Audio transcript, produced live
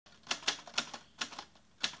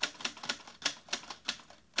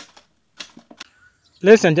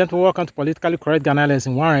Ladies and gentlemen, welcome to Politically Correct Ghana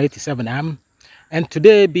Lesson 187. And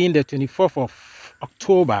today being the 24th of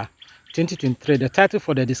October 2023, the title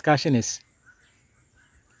for the discussion is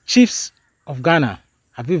Chiefs of Ghana,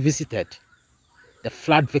 have you visited the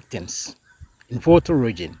flood victims in Volta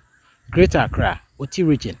region, Greater Accra, Oti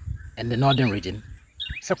region, and the Northern region?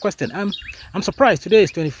 It's a question. I'm surprised. Today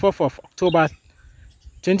is 24th of October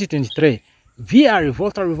 2023. VRA,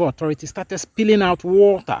 Volta River Authority, started spilling out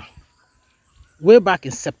water way back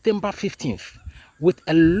in September 15th with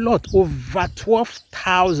a lot over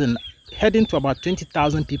 12,000 heading to about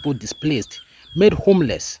 20,000 people displaced, made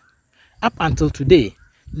homeless. Up until today,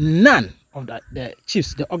 none of the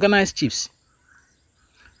chiefs, the organized chiefs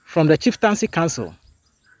from the Chieftaincy Council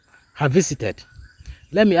have visited.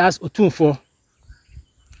 Let me ask Otunfo,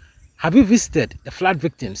 have you visited the flood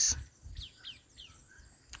victims?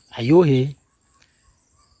 Are you here?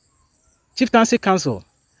 Chieftaincy Council,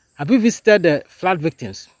 have you visited the flood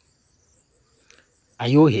victims? Are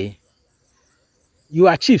you here? You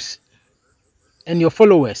are chiefs and your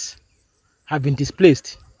followers have been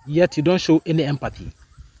displaced, yet you don't show any empathy.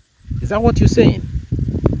 Is that what you're saying?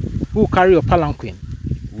 Who will carry your palanquin?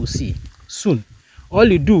 We'll see. Soon. All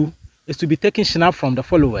you do is to be taking schnapp from the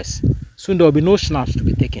followers. Soon there will be no schnapps to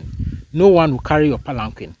be taken. No one will carry your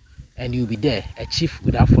palanquin and you'll be there, a chief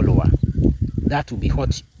without follower. That will be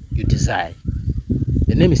what you desire.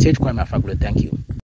 The name is H. Kwame Afaglo. Thank you.